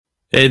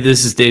Hey,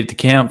 this is Dave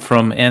DeCamp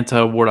from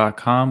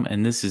antiwar.com,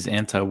 and this is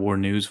anti-war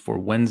news for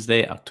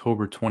Wednesday,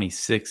 October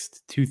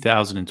 26th,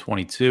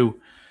 2022.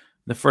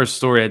 The first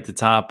story at the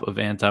top of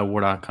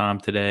antiwar.com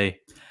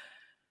today: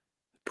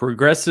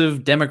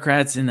 Progressive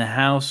Democrats in the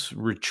House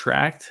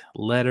retract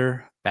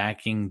letter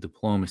backing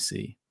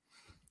diplomacy.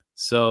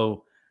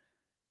 So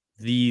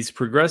these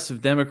progressive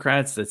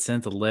Democrats that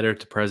sent a letter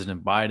to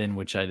President Biden,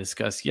 which I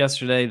discussed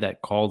yesterday,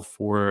 that called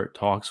for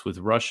talks with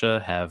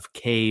Russia, have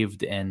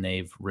caved and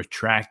they've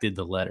retracted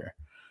the letter.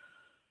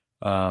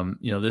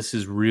 This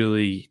is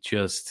really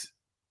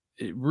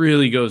it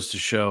really goes to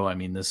show,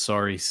 the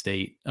sorry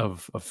state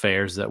of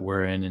affairs that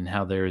we're in and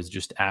how there is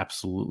just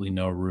absolutely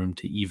no room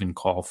to even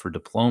call for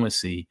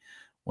diplomacy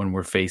when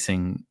we're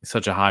facing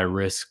such a high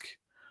risk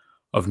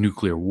of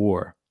nuclear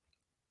war.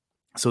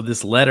 So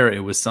this letter, it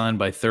was signed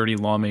by 30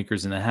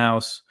 lawmakers in the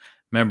House,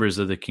 members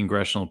of the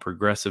Congressional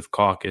Progressive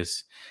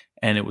Caucus,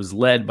 and it was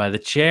led by the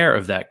chair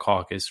of that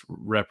caucus,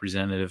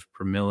 Representative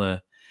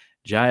Pramila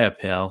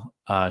Jayapal.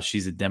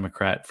 She's a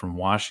Democrat from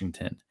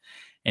Washington.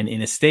 And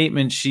in a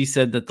statement, she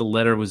said that the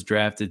letter was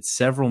drafted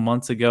several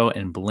months ago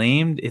and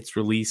blamed its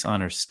release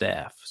on her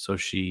staff. So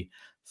she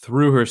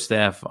threw her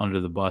staff under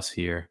the bus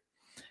here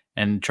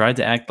and tried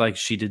to act like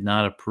she did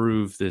not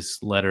approve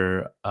this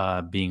letter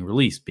being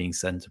released, being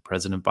sent to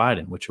President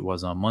Biden, which it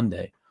was on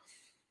Monday.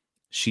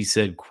 She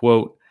said,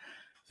 quote,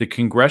 "The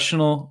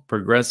Congressional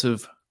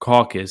Progressive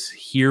Caucus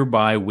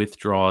hereby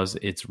withdraws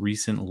its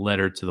recent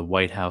letter to the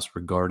White House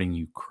regarding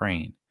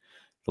Ukraine.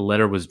 The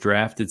letter was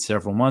drafted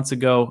several months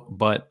ago,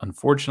 but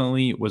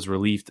unfortunately was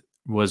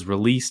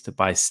released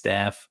by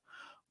staff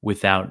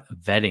without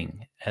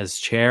vetting. As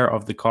chair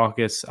of the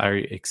caucus,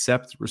 I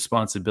accept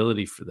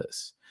responsibility for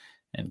this."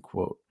 End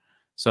quote.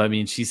 So,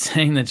 she's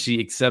saying that she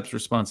accepts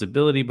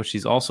responsibility, but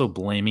she's also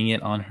blaming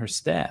it on her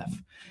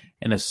staff.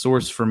 And a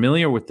source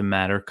familiar with the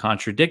matter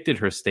contradicted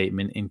her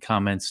statement in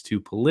comments to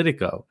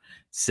Politico,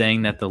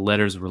 saying that the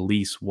letter's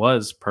release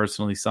was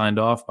personally signed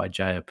off by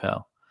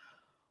Jayapal.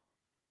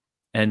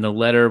 And the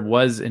letter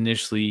was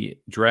initially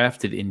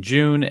drafted in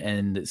June,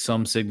 and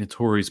some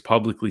signatories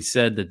publicly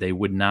said that they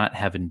would not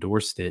have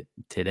endorsed it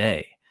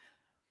today.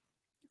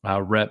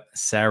 Rep.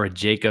 Sarah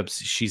Jacobs,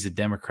 she's a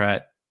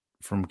Democrat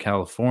from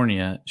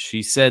California.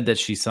 She said that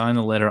she signed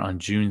the letter on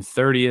June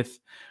 30th,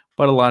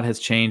 but a lot has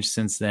changed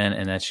since then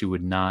and that she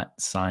would not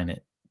sign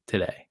it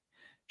today.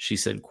 She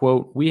said,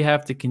 quote, "We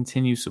have to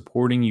continue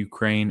supporting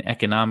Ukraine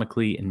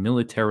economically and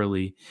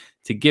militarily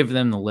to give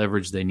them the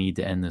leverage they need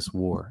to end this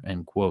war,"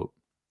 end quote.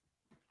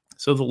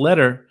 So the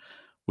letter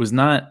was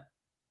not,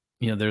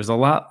 there's a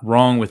lot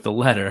wrong with the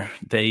letter.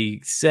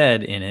 They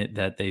said in it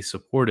that they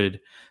supported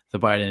the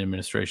Biden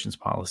administration's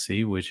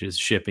policy, which is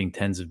shipping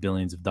tens of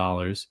billions of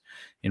dollars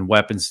in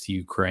weapons to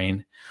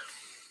Ukraine.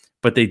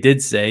 But they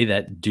did say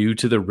that due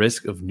to the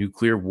risk of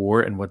nuclear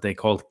war and what they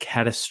called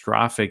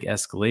catastrophic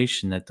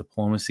escalation, that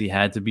diplomacy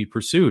had to be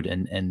pursued.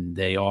 And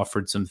they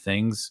offered some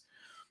things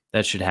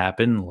that should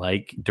happen,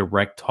 like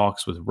direct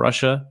talks with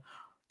Russia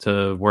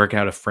to work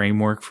out a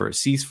framework for a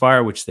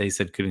ceasefire, which they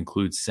said could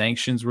include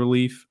sanctions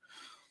relief.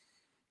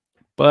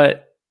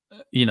 But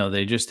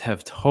they just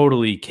have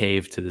totally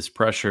caved to this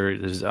pressure.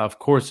 There's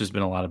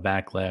been a lot of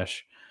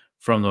backlash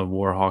from the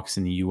war hawks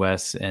in the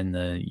U.S. and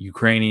the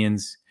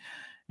Ukrainians.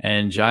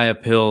 And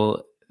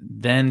Jayapal,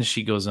 then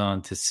she goes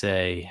on to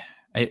say,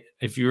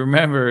 if you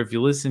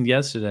listened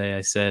yesterday,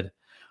 I said,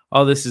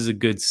 oh, this is a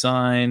good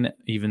sign,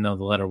 even though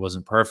the letter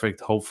wasn't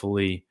perfect.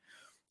 Hopefully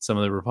some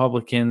of the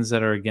Republicans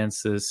that are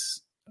against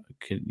this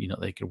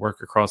they could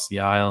work across the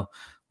aisle.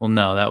 Well,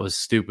 no, that was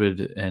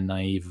stupid and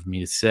naive of me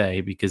to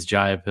say, because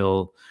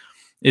Jayapal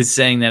is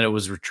saying that it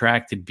was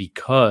retracted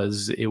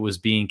because it was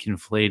being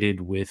conflated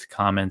with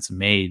comments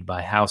made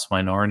by House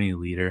Minority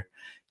Leader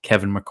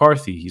Kevin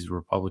McCarthy. He's a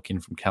Republican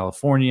from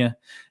California,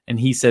 and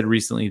he said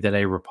recently that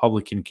a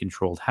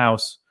Republican-controlled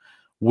House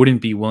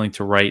wouldn't be willing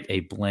to write a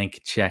blank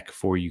check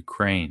for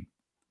Ukraine.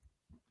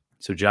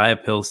 So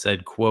Jayapal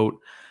said, quote,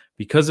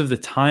 "Because of the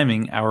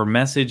timing, our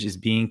message is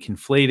being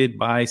conflated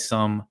by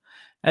some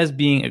as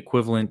being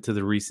equivalent to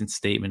the recent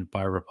statement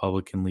by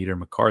Republican leader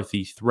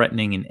McCarthy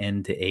threatening an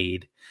end to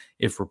aid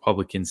if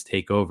Republicans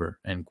take over,"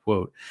 end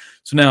quote.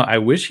 So now I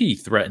wish he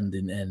threatened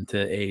an end to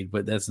aid,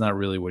 but that's not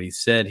really what he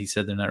said. He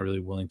said they're not really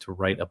willing to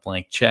write a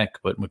blank check,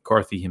 but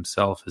McCarthy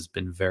himself has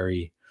been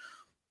very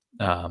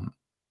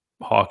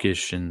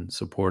hawkish and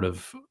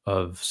supportive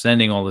of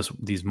sending all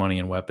these money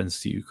and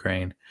weapons to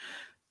Ukraine.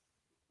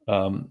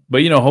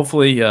 But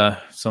hopefully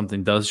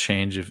something does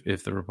change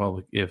if the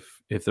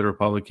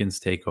Republicans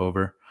take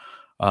over,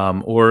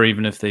 or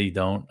even if they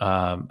don't.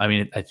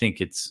 I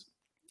think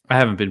I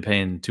haven't been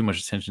paying too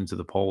much attention to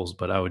the polls,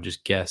 but I would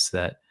just guess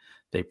that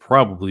they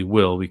probably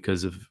will,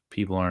 because if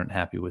people aren't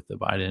happy with the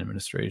Biden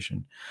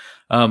administration.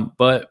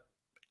 But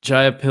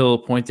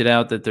Jayapal pointed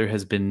out that there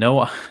has been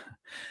no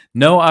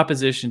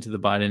opposition to the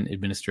Biden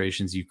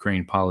administration's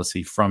Ukraine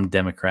policy from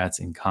Democrats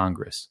in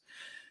Congress.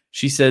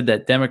 She said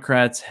that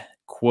Democrats,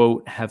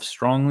 quote, have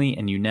strongly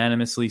and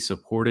unanimously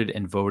supported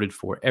and voted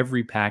for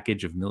every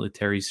package of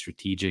military,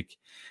 strategic,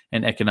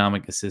 and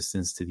economic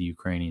assistance to the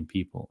Ukrainian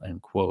people,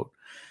 end quote.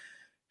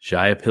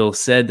 Jayapal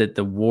said that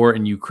the war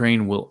in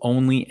Ukraine will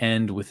only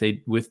end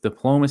with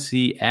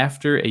diplomacy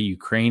after a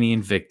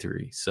Ukrainian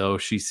victory. So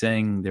she's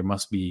saying there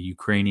must be a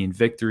Ukrainian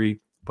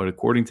victory, but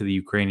according to the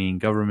Ukrainian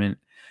government,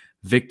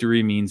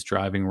 victory means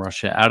driving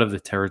Russia out of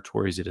the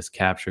territories it has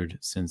captured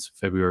since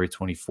February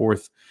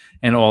 24th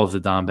and all of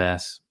the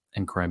Donbass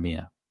and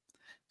Crimea.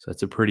 So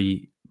that's a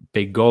pretty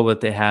big goal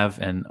that they have,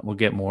 and we'll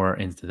get more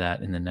into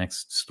that in the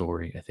next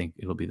story. I think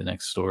it'll be the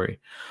next story.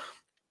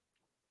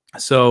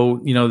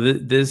 So,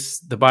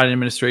 the Biden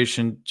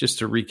administration, just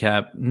to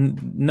recap,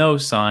 no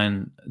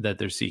sign that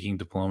they're seeking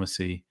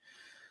diplomacy,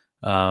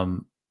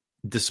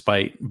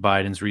 despite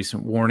Biden's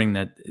recent warning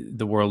that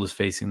the world is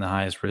facing the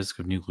highest risk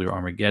of nuclear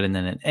Armageddon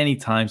than at any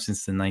time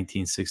since the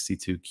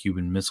 1962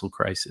 Cuban Missile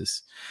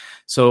Crisis.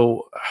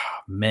 So,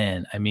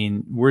 man, I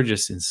mean, we're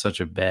just in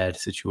such a bad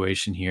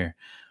situation here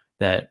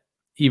that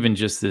even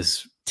just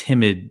this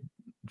timid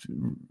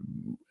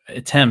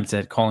attempt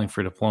at calling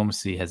for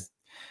diplomacy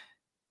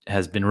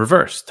has been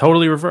reversed,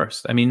 totally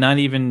reversed. I mean, not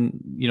even,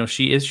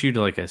 she issued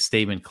like a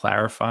statement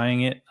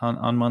clarifying it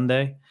on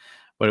Monday,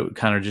 but it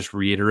kind of just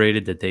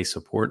reiterated that they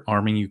support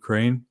arming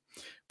Ukraine.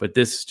 But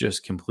this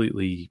just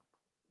completely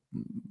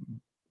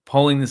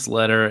pulling this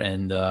letter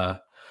and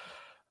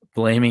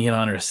blaming it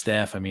on her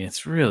staff. I mean,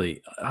 it's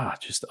really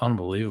just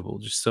unbelievable,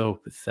 just so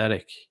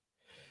pathetic.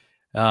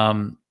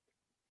 And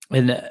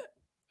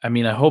I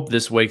mean, I hope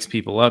this wakes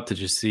people up to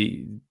just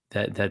see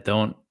that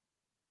don't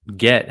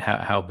get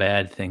how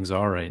bad things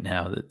are right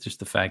now. That just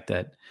the fact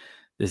that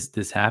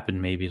this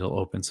happened, maybe it'll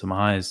open some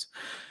eyes.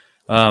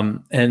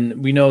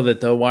 And we know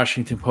that the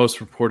Washington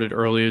Post reported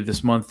earlier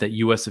this month that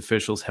U.S.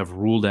 officials have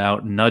ruled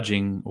out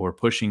nudging or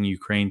pushing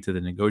Ukraine to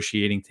the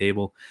negotiating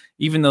table,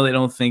 even though they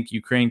don't think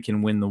Ukraine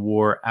can win the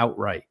war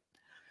outright.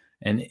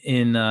 And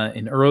in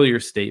an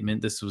earlier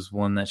statement, this was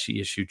one that she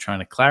issued trying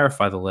to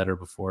clarify the letter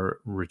before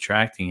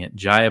retracting it.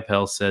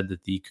 Jayapal said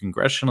that the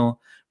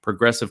Congressional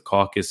Progressive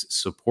Caucus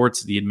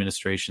supports the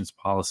administration's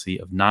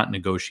policy of not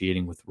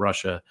negotiating with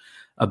Russia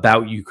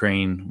about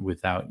Ukraine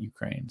without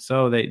Ukraine.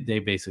 So they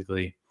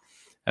basically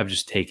have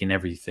just taken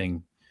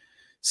everything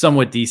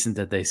somewhat decent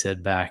that they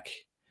said back.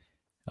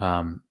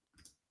 So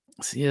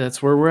yeah,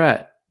 that's where we're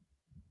at.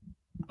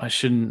 I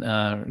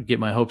shouldn't get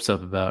my hopes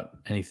up about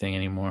anything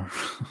anymore.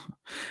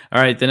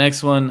 All right, the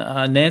next one.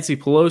 Nancy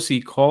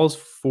Pelosi calls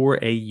for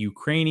a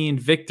Ukrainian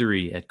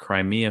victory at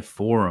Crimea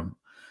Forum.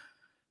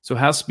 So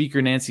House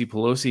Speaker Nancy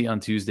Pelosi on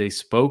Tuesday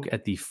spoke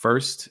at the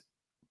first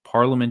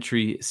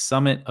parliamentary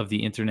summit of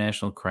the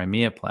International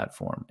Crimea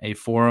Platform, a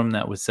forum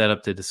that was set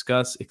up to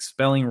discuss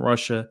expelling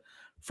Russia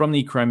from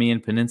the Crimean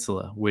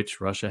Peninsula,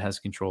 which Russia has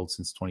controlled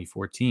since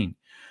 2014.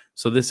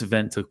 So this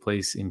event took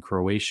place in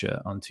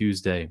Croatia on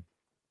Tuesday.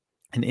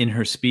 And in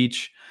her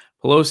speech,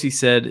 Pelosi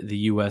said the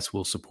U.S.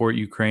 will support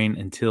Ukraine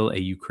until a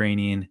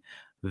Ukrainian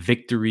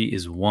victory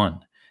is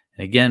won.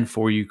 And again,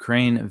 for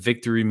Ukraine,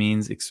 victory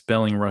means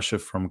expelling Russia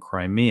from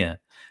Crimea,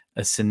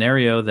 a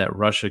scenario that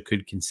Russia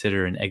could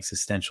consider an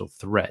existential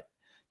threat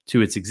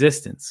to its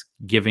existence,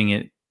 giving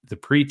it the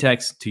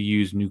pretext to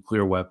use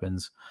nuclear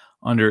weapons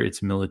under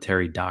its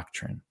military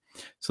doctrine.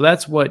 So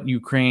that's what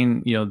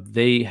Ukraine,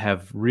 they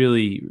have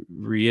really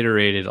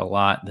reiterated a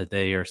lot, that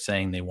they are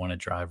saying they want to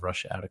drive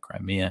Russia out of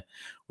Crimea,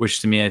 which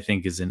to me, I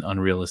think is an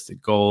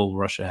unrealistic goal.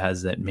 Russia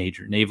has that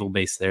major naval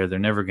base there. They're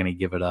never going to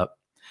give it up.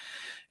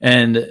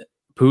 And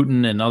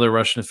Putin and other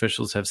Russian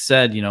officials have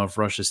said, if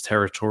Russia's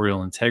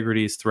territorial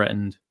integrity is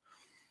threatened,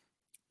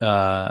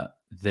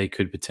 they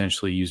could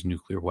potentially use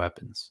nuclear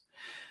weapons.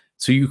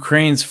 So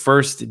Ukraine's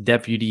first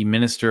deputy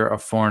minister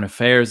of foreign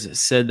affairs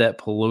said that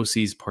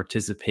Pelosi's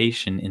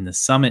participation in the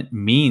summit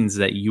means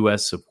that the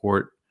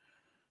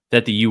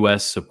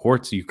U.S.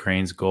 supports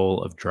Ukraine's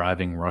goal of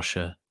driving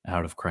Russia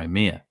out of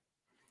Crimea.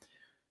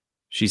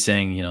 She's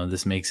saying,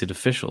 this makes it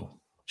official.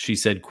 She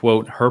said,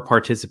 quote, her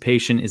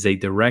participation is a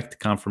direct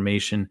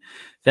confirmation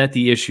that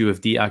the issue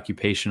of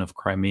deoccupation of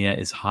Crimea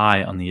is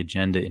high on the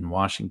agenda in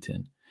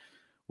Washington.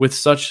 With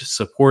such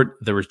support,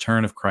 the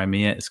return of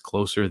Crimea is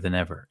closer than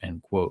ever,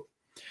 end quote.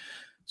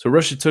 So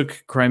Russia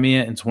took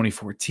Crimea in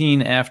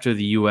 2014 after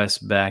the U.S.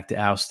 backed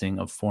ousting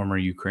of former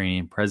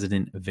Ukrainian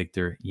President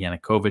Viktor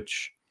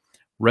Yanukovych.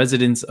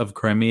 Residents of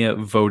Crimea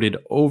voted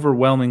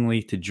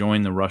overwhelmingly to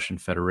join the Russian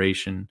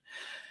Federation.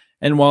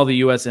 And while the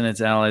U.S. and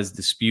its allies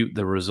dispute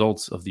the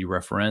results of the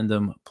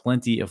referendum,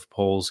 plenty of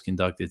polls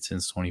conducted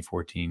since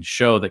 2014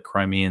 show that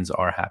Crimeans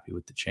are happy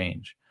with the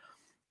change.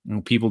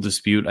 People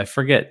dispute, I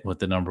forget what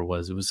the number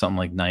was. It was something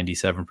like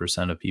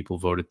 97% of people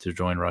voted to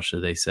join Russia,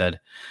 they said.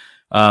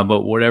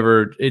 But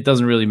whatever, it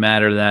doesn't really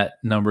matter that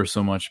number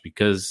so much,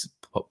 because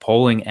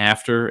polling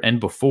after and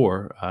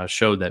before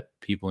showed that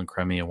people in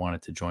Crimea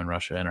wanted to join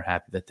Russia and are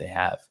happy that they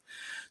have.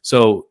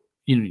 So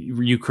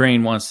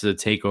Ukraine wants to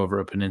take over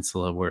a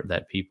peninsula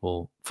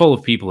full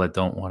of people that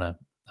don't want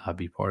to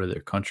be part of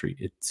their country,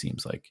 it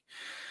seems like.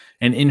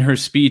 And in her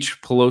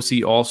speech,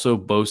 Pelosi also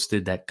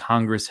boasted that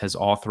Congress has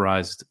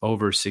authorized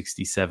over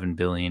 $67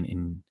 billion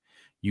in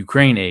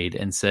Ukraine aid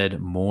and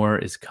said more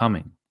is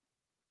coming.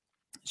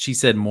 She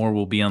said more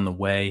will be on the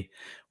way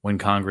when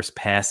Congress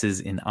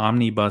passes an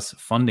omnibus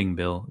funding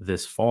bill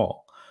this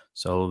fall.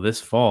 So this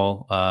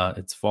fall,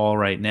 it's fall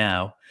right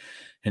now.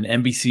 And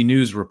NBC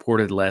News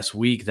reported last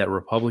week that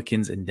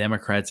Republicans and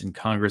Democrats in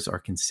Congress are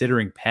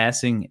considering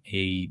passing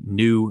a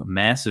new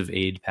massive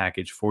aid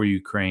package for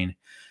Ukraine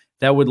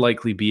that would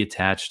likely be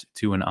attached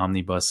to an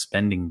omnibus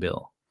spending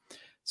bill.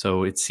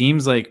 So it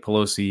seems like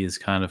Pelosi is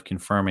kind of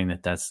confirming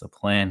that that's the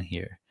plan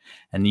here.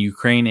 And the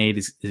Ukraine aid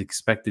is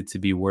expected to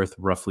be worth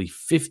roughly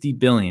 $50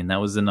 billion. That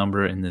was the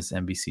number in this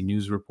NBC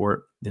News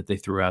report that they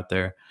threw out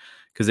there,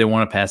 because they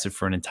want to pass it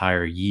for an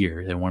entire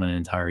year. They want an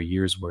entire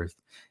year's worth.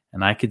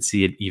 And I could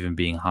see it even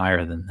being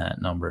higher than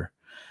that number.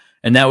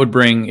 And that would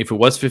bring, if it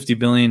was $50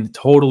 billion,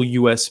 total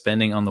U.S.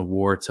 spending on the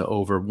war to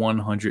over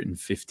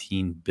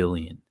 $115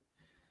 billion.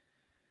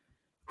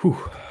 Whew,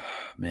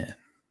 man.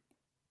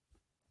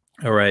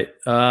 All right.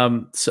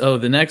 So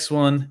the next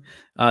one,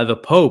 the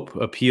Pope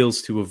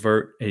appeals to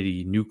avert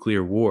a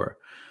nuclear war.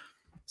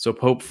 So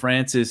Pope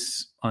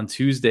Francis on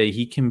Tuesday,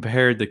 he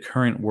compared the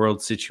current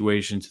world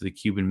situation to the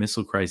Cuban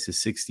Missile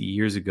Crisis 60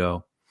 years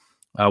ago,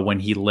 when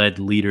he led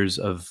leaders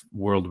of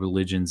world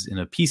religions in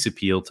a peace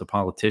appeal to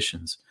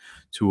politicians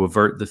to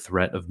avert the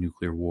threat of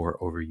nuclear war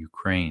over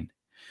Ukraine.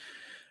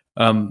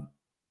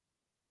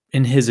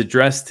 In his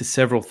address to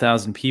several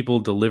thousand people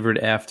delivered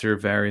after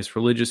various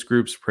religious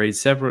groups prayed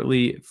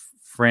separately,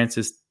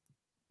 Francis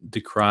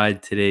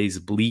decried today's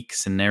bleak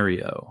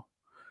scenario.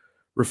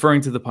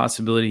 Referring to the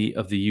possibility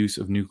of the use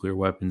of nuclear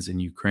weapons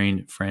in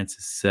Ukraine,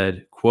 Francis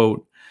said,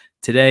 quote,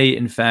 "Today,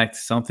 in fact,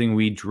 something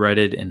we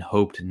dreaded and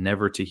hoped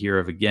never to hear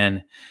of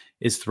again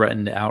is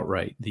threatened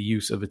outright, the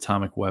use of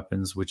atomic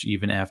weapons, which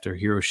even after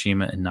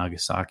Hiroshima and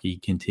Nagasaki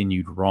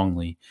continued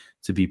wrongly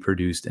to be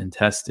produced and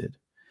tested."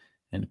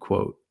 End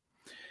quote.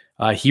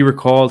 He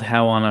recalled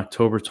how on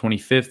October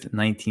 25th,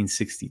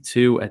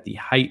 1962, at the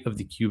height of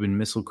the Cuban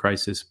Missile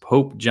Crisis,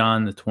 Pope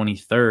John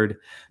XXIII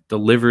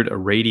delivered a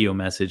radio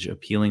message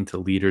appealing to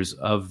leaders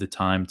of the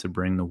time to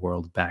bring the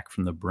world back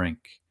from the brink.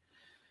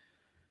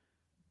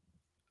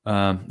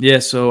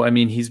 So, I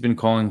mean, he's been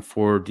calling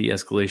for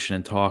de-escalation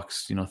and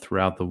talks,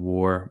 throughout the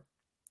war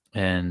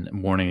and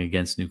warning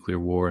against nuclear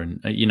war. And,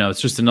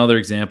 it's just another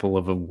example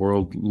of a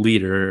world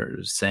leader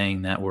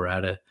saying that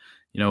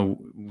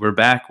we're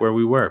back where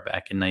we were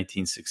back in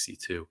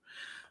 1962.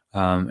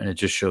 And it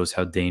just shows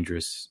how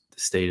dangerous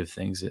the state of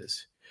things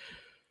is.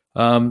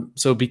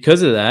 So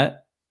because of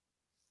that,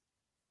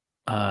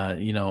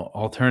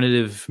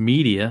 alternative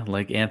media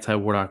like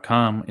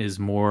antiwar.com is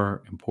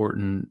more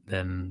important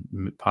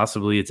than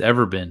possibly it's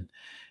ever been.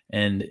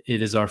 And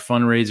it is our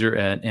fundraiser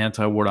at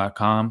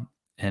antiwar.com.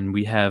 And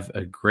we have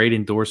a great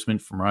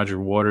endorsement from Roger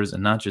Waters,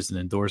 and not just an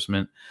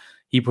endorsement.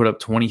 He put up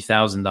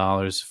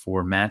 $20,000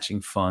 for matching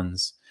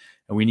funds.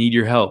 And we need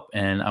your help.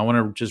 And I want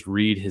to just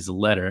read his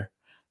letter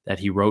that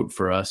he wrote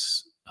for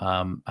us.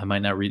 I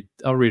might not read,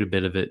 I'll read a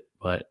bit of it.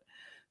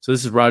 So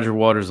this is Roger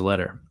Waters'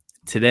 letter.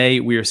 "Today,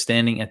 we are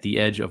standing at the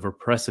edge of a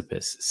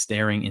precipice,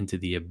 staring into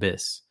the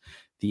abyss.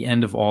 The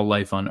end of all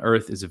life on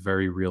Earth is a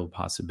very real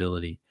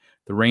possibility.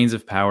 The reins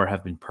of power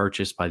have been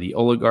purchased by the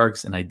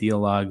oligarchs and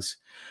ideologues,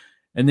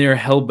 and they are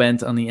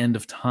hell-bent on the end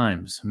of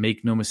times.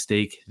 Make no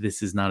mistake,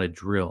 this is not a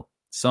drill.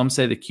 Some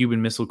say the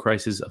Cuban Missile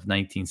Crisis of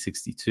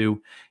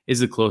 1962 is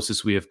the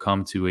closest we have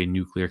come to a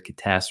nuclear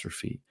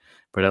catastrophe.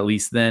 But at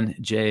least then,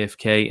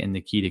 JFK and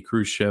Nikita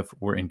Khrushchev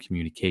were in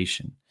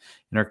communication.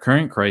 In our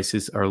current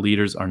crisis, our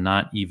leaders are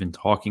not even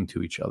talking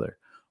to each other.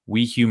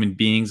 We human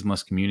beings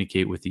must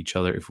communicate with each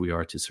other if we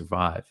are to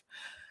survive.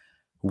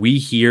 We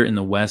here in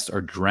the West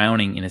are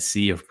drowning in a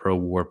sea of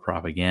pro-war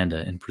propaganda,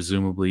 and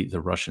presumably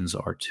the Russians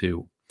are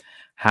too.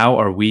 How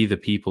are we, the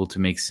people, to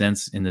make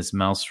sense in this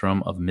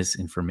maelstrom of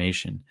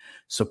misinformation?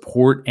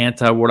 Support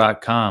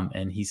antiwar.com."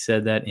 And he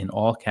said that in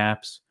all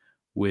caps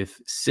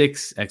with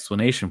 6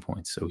 exclamation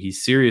points. So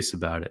he's serious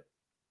about it.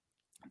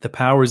 "The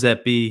powers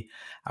that be,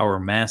 our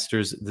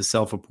masters, the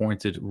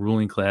self-appointed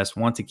ruling class,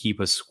 want to keep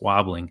us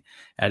squabbling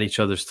at each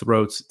other's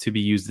throats to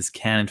be used as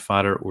cannon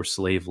fodder or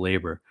slave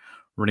labor.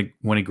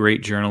 When a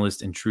great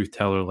journalist and truth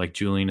teller like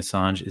Julian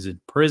Assange is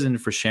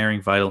imprisoned for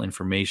sharing vital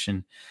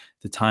information,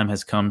 the time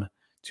has come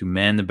to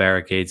man the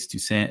barricades,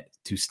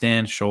 to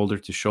stand shoulder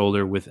to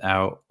shoulder with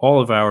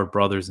all of our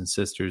brothers and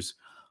sisters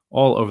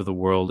all over the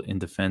world in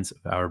defense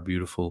of our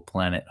beautiful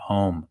planet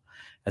home.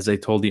 As I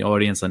told the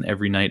audience on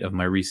every night of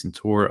my recent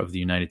tour of the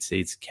United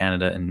States,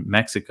 Canada, and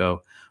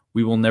Mexico,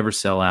 we will never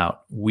sell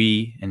out.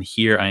 We, and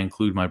here I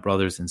include my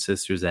brothers and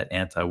sisters at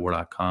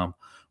antiwar.com,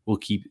 will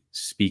keep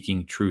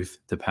speaking truth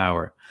to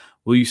power.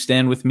 Will you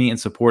stand with me and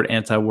support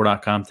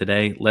antiwar.com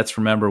today? Let's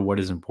remember what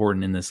is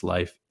important in this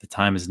life. The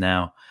time is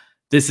now.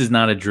 This is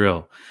not a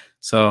drill."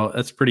 So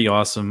that's pretty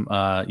awesome.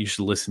 You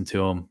should listen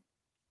to him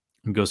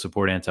and go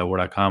support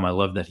antiwar.com. I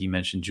love that he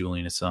mentioned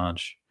Julian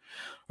Assange.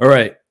 All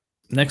right.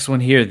 Next one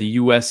here, the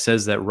U.S.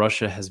 says that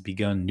Russia has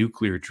begun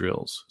nuclear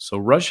drills. So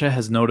Russia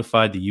has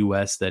notified the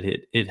U.S. that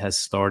it has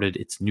started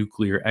its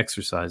nuclear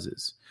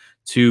exercises,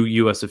 two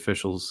U.S.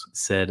 officials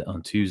said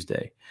on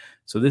Tuesday.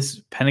 So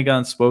this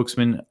Pentagon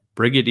spokesman,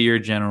 Brigadier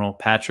General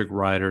Patrick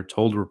Ryder,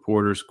 told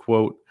reporters,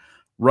 quote,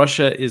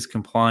 Russia is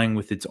complying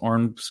with its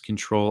arms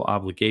control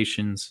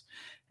obligations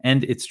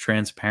and its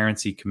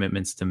transparency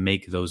commitments to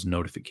make those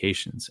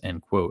notifications,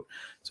 end quote.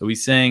 So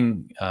he's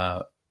saying,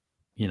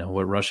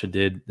 what Russia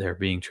did, they're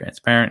being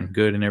transparent and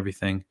good and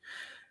everything.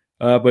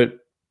 But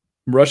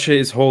Russia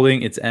is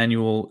holding its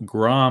annual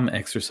GROM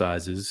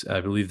exercises.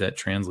 I believe that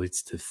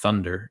translates to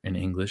thunder in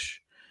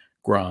English,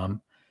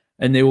 GROM.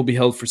 And they will be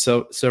held for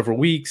several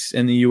weeks.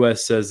 And the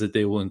U.S. says that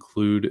they will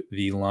include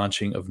the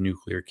launching of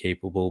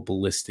nuclear-capable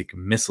ballistic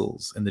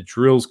missiles. And the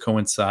drills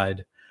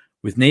coincide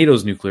with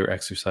NATO's nuclear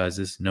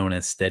exercises, known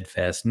as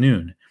Steadfast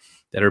Noon,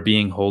 that are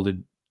being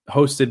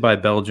hosted by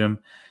Belgium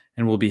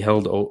and will be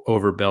held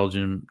over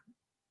Belgium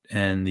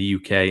and the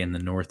UK in the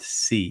North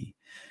Sea.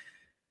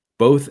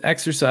 Both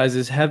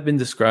exercises have been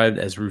described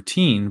as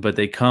routine, but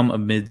they come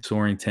amid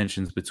soaring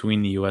tensions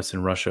between the U.S.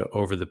 and Russia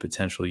over the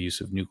potential use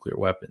of nuclear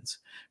weapons.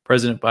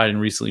 President Biden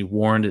recently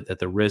warned that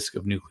the risk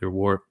of nuclear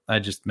war, I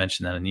just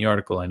mentioned that in the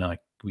article. I know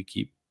we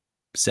keep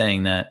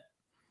saying that.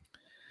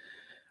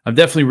 I'm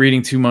definitely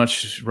writing too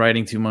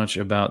much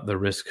about the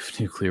risk of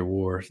nuclear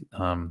war.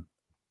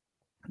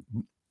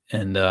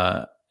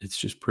 It's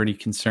just pretty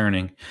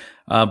concerning.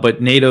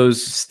 But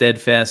NATO's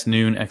Steadfast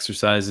Noon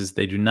exercises,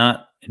 they do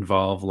not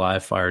involve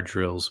live fire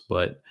drills,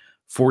 but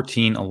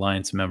 14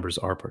 alliance members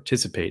are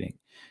participating.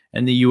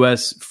 And the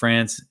U.S.,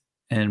 France,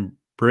 and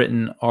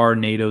Britain are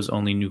NATO's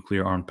only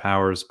nuclear-armed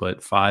powers,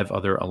 but 5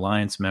 other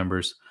alliance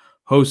members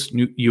host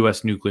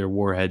U.S. nuclear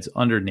warheads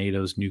under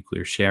NATO's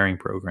nuclear sharing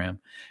program.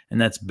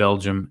 And that's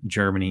Belgium,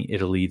 Germany,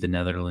 Italy, the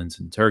Netherlands,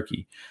 and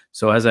Turkey.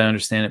 So as I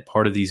understand it,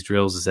 part of these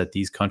drills is that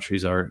these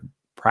countries are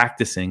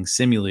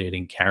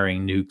simulating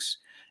carrying nukes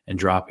and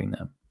dropping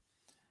them.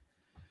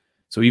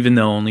 So even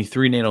though only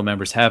 3 NATO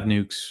members have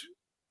nukes,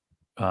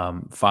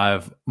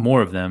 5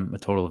 more of them, a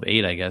total of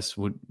 8, I guess,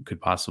 could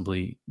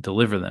possibly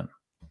deliver them.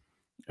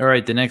 All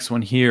right, the next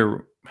one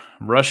here,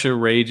 Russia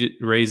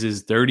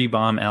raises dirty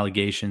bomb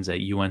allegations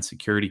at UN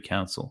Security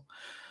Council.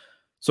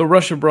 So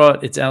Russia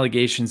brought its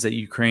allegations that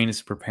Ukraine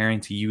is preparing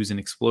to use an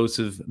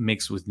explosive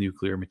mixed with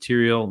nuclear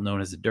material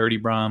known as a dirty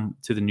bomb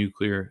to the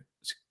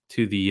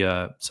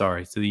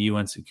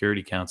UN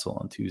Security Council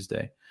on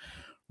Tuesday.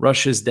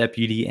 Russia's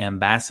deputy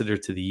ambassador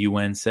to the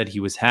UN said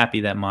he was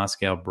happy that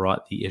Moscow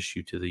brought the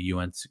issue to the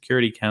UN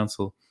Security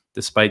Council,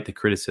 despite the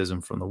criticism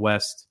from the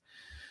West.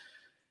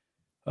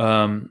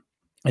 And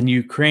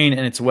Ukraine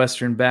and its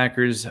Western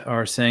backers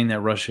are saying that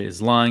Russia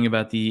is lying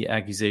about the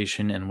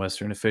accusation, and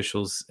Western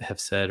officials have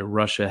said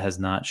Russia has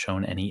not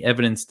shown any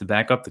evidence to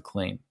back up the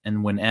claim.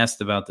 And when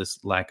asked about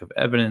this lack of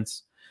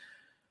evidence,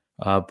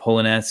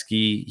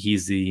 Polonetsky,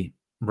 he's the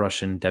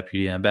Russian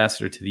deputy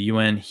ambassador to the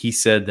UN, he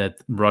said that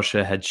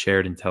Russia had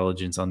shared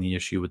intelligence on the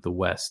issue with the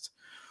West.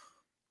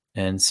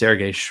 And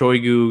Sergei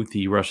Shoigu,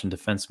 the Russian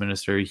defense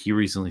minister, he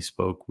recently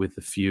spoke with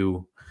a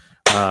few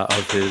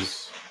of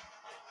his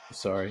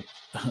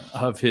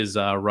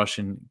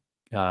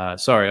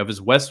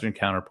Western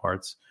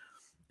counterparts,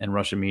 and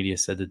Russian media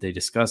said that they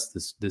discussed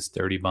this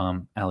dirty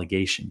bomb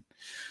allegation.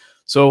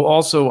 So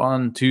also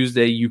on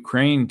Tuesday,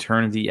 Ukraine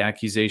turned the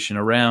accusation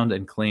around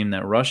and claimed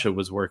that Russia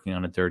was working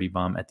on a dirty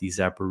bomb at the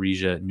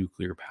Zaporizhia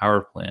nuclear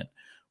power plant,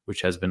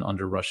 which has been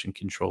under Russian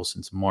control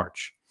since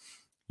March.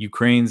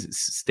 Ukraine's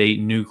state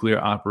nuclear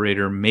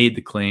operator made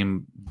the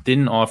claim,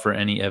 didn't offer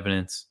any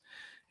evidence,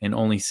 and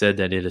only said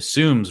that it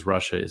assumes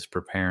Russia is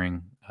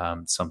preparing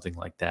something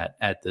like that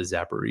at the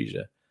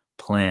Zaporizhia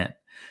plant.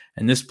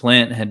 And this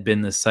plant had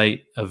been the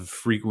site of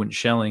frequent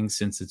shelling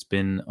since it's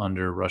been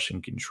under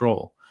Russian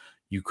control.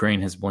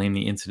 Ukraine has blamed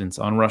the incidents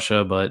on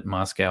Russia, but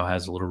Moscow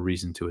has little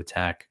reason to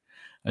attack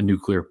a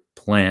nuclear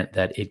plant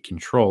that it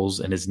controls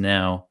and is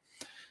now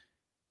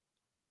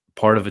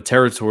part of a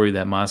territory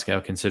that Moscow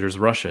considers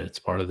Russia. It's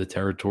part of the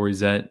territories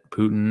that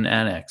Putin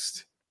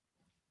annexed.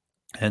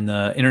 And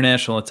the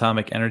International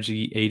Atomic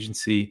Energy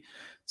Agency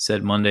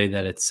said Monday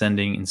that it's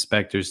sending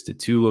inspectors to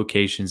 2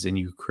 locations in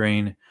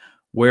Ukraine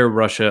where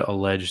Russia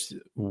alleged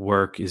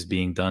work is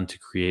being done to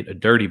create a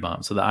dirty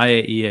bomb. So the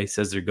IAEA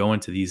says they're going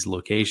to these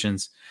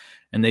locations,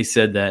 and they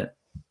said that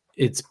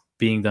it's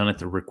being done at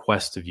the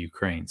request of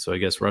Ukraine. So I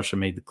guess Russia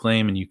made the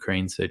claim, and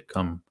Ukraine said,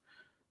 come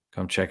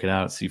check it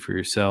out, see for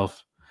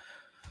yourself.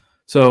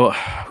 So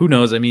who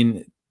knows? I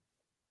mean,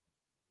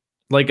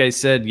 like I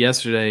said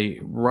yesterday,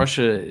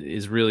 Russia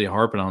is really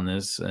harping on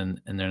this, and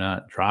they're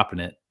not dropping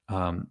it.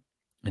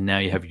 And now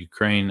you have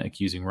Ukraine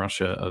accusing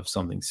Russia of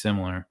something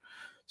similar.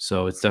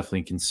 So it's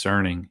definitely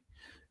concerning.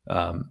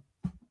 So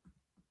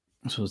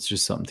it's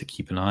just something to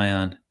keep an eye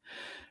on.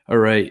 All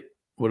right,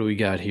 what do we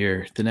got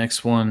here? The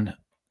next one,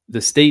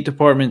 the State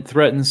Department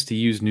threatens to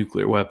use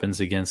nuclear weapons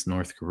against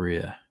North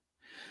Korea.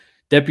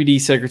 Deputy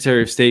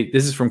Secretary of State,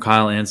 this is from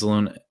Kyle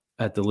Anzalone,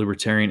 at the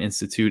Libertarian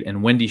Institute,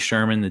 and Wendy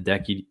Sherman,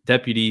 the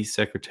Deputy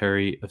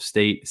Secretary of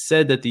State,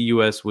 said that the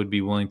U.S. would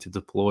be willing to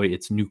deploy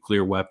its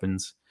nuclear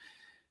weapons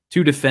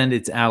to defend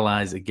its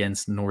allies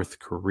against North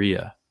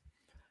Korea.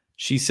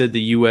 She said the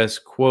U.S.,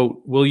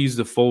 quote, will use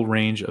the full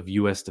range of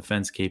U.S.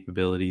 defense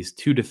capabilities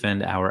to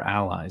defend our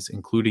allies,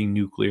 including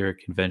nuclear,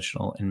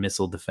 conventional, and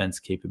missile defense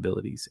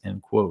capabilities,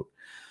 end quote.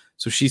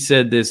 So she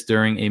said this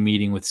during a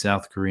meeting with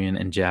South Korean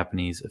and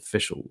Japanese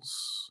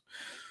officials.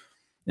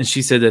 And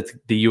she said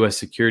that the U.S.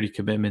 security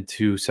commitment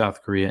to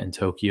South Korea and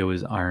Tokyo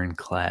is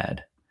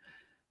ironclad.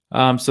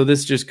 So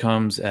this just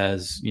comes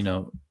as,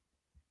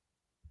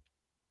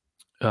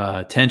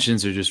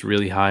 tensions are just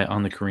really high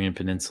on the Korean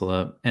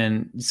Peninsula.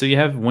 And so you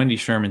have Wendy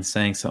Sherman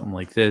saying something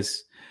like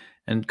this.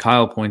 And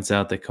Kyle points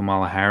out that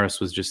Kamala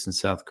Harris was just in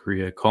South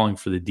Korea calling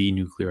for the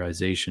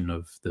denuclearization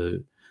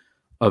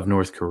of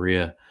North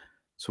Korea.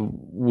 So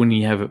when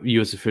you have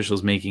U.S.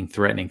 officials making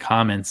threatening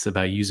comments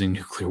about using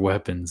nuclear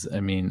weapons,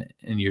 and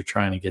you're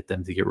trying to get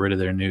them to get rid of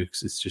their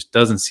nukes, it just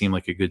doesn't seem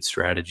like a good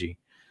strategy.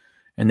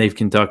 And they've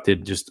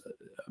conducted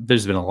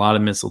there's been a lot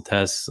of missile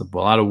tests, a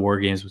lot of war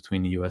games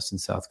between the U.S.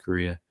 and South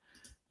Korea.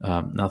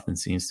 Nothing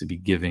seems to be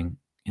giving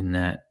in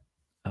that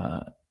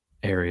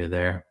area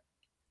there.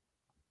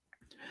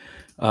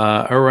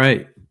 All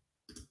right.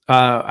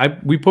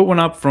 We put one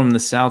up from the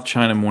South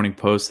China Morning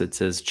Post that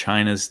says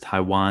China's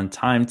Taiwan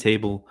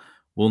timetable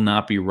will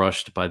not be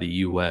rushed by the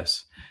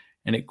U.S.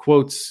 And it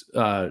quotes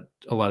a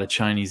lot of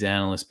Chinese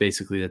analysts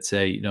basically that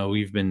say,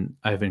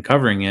 I've been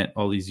covering it,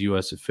 all these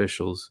U.S.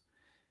 officials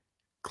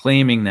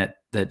claiming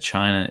that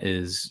China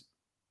is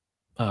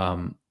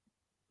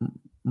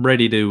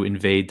ready to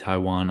invade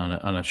Taiwan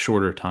on a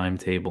shorter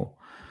timetable.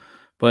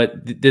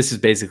 But this is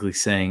basically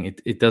saying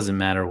it doesn't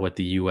matter what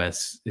the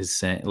U.S. is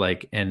saying,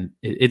 and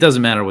it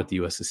doesn't matter what the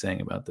U.S. is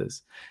saying about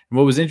this. And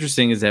what was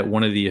interesting is that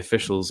one of the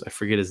officials, I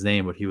forget his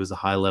name, but he was a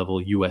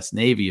high-level U.S.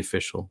 Navy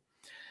official.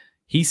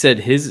 He said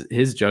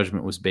his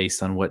judgment was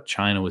based on what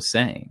China was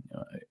saying.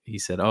 He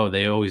said,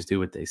 they always do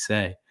what they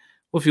say.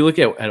 Well, if you look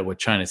at what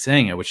China's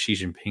saying, at what Xi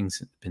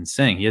Jinping's been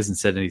saying, he hasn't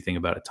said anything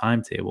about a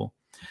timetable.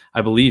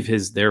 I believe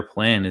their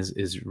plan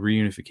is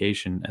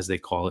reunification, as they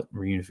call it,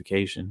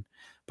 reunification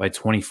by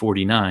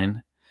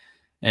 2049.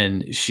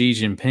 And Xi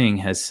Jinping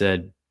has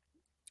said,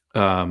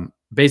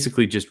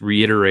 basically just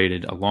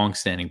reiterated a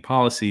longstanding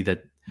policy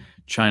that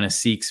China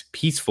seeks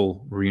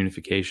peaceful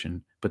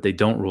reunification, but they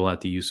don't rule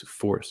out the use of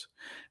force.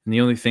 And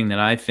the only thing that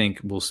I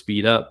think will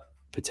speed up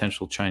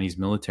potential Chinese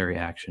military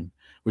action,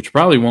 which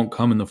probably won't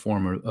come in the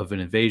form of an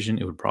invasion,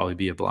 it would probably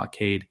be a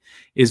blockade,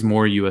 is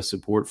more U.S.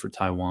 support for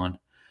Taiwan.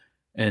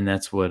 And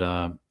that's what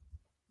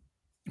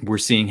we're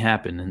seeing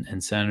happen.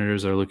 And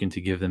senators are looking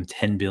to give them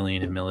 $10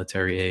 billion in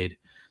military aid.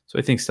 So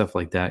I think stuff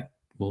like that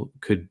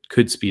could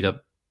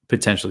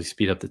potentially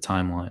speed up the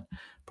timeline.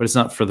 But it's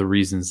not for the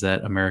reasons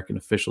that American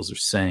officials are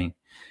saying.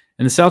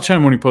 And the South China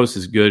Morning Post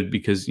is good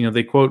because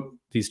they quote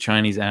these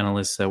Chinese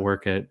analysts that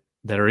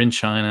are in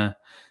China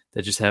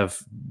that just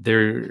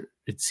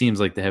it seems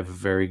like they have a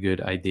very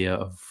good idea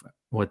of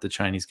what the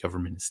Chinese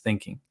government is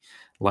thinking.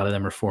 A lot of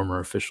them are former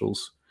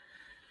officials.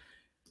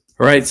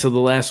 All right, so the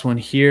last one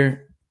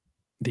here,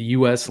 the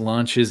U.S.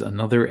 launches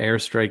another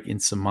airstrike in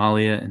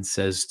Somalia and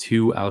says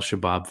 2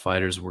 al-Shabaab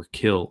fighters were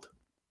killed.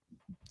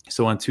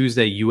 So on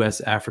Tuesday,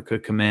 U.S. Africa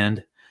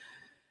Command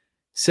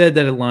said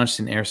that it launched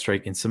an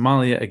airstrike in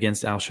Somalia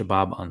against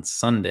al-Shabaab on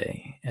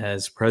Sunday,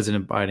 as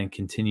President Biden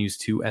continues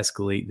to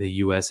escalate the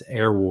U.S.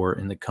 air war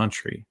in the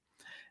country.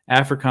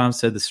 AFRICOM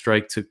said the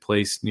strike took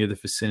place near the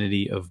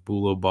vicinity of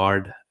Bulo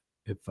Bard,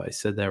 if I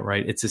said that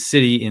right. It's a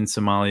city in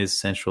Somalia's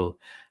central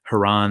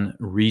Haran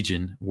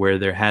region where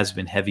there has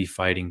been heavy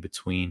fighting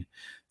between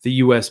the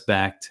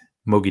U.S.-backed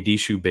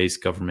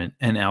Mogadishu-based government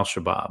and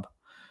al-Shabaab.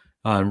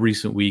 In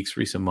recent weeks,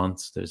 recent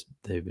months,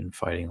 they've been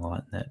fighting a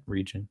lot in that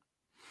region.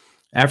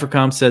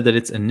 AFRICOM said that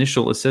its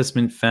initial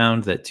assessment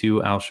found that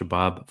 2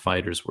 al-Shabaab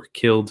fighters were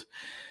killed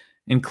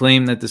and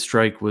claimed that the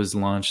strike was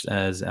launched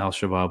as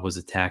al-Shabaab was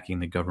attacking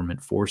the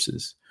government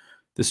forces.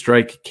 The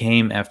strike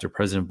came after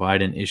President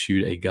Biden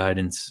issued a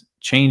guidance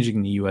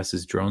changing the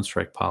U.S.'s drone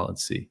strike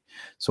policy.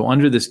 So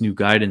under this new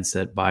guidance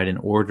that Biden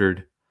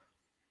ordered,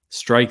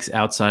 strikes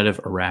outside of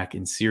Iraq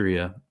and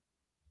Syria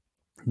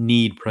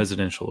need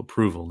presidential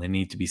approval. They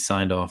need to be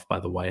signed off by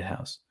the White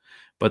House.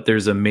 But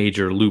there's a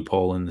major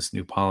loophole in this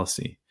new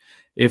policy.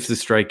 If the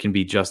strike can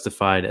be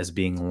justified as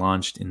being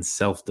launched in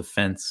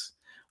self-defense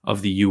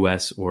of the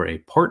U.S. or a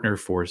partner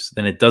force,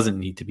 then it doesn't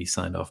need to be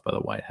signed off by the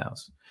White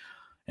House.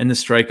 And the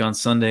strike on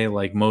Sunday,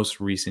 like most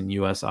recent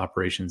U.S.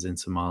 operations in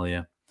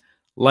Somalia,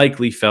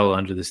 likely fell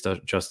under this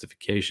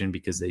justification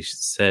because they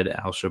said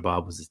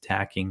al-Shabaab was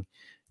attacking.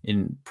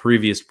 In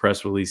previous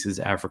press releases,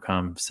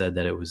 AFRICOM said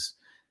that it was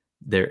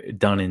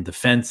done in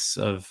defense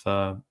of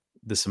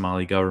the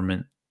Somali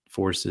government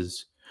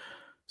forces.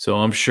 So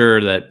I'm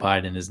sure that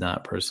Biden is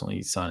not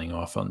personally signing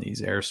off on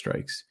these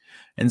airstrikes.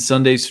 And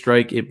Sunday's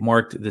strike, it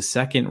marked the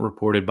second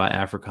reported by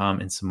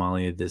AFRICOM in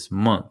Somalia this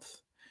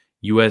month.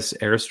 U.S.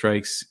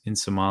 airstrikes in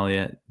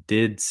Somalia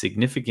did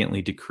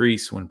significantly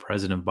decrease when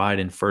President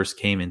Biden first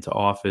came into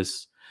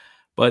office.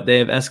 but they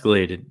have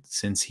escalated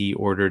since he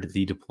ordered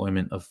the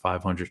deployment of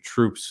 500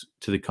 troops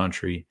to the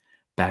country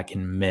back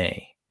in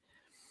May.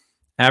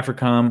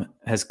 AFRICOM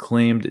has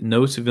claimed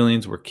no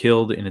civilians were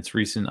killed in its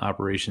recent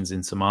operations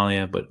in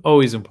Somalia, but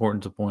always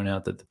important to point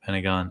out that the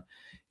Pentagon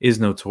is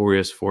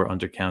notorious for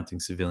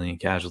undercounting civilian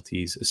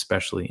casualties,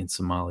 especially in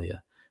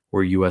Somalia,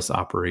 where U.S.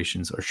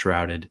 operations are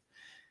shrouded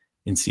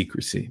in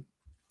secrecy.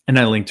 And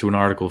I linked to an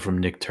article from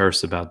Nick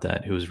Turse about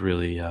that, who was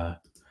really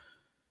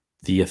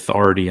the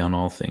authority on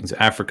all things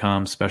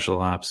AFRICOM,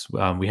 special ops.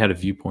 We had a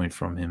viewpoint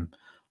from him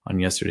on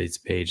yesterday's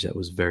page that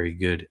was very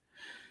good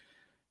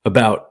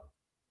about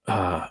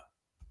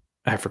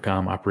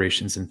AFRICOM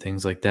operations and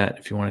things like that,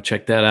 if you want to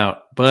check that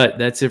out. But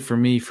that's it for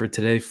me for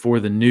today for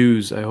the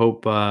news. I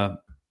hope, that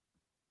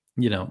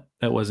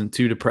wasn't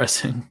too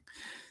depressing.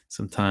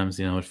 Sometimes,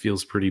 it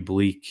feels pretty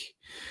bleak.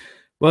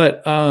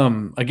 But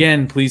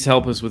again, please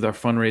help us with our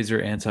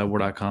fundraiser,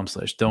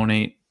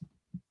 antiwar.com/donate.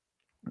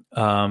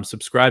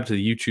 Subscribe to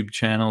the YouTube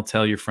channel.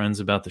 Tell your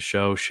friends about the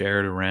show. Share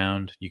it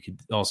around. You could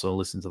also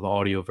listen to the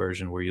audio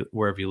version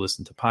wherever you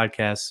listen to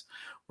podcasts.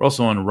 We're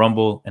also on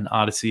Rumble and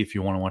Odyssey if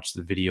you want to watch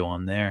the video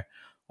on there.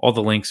 All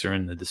the links are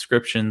in the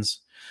descriptions.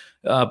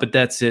 But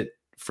that's it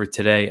for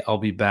today. I'll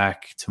be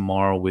back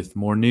tomorrow with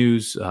more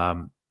news.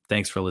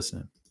 Thanks for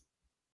listening.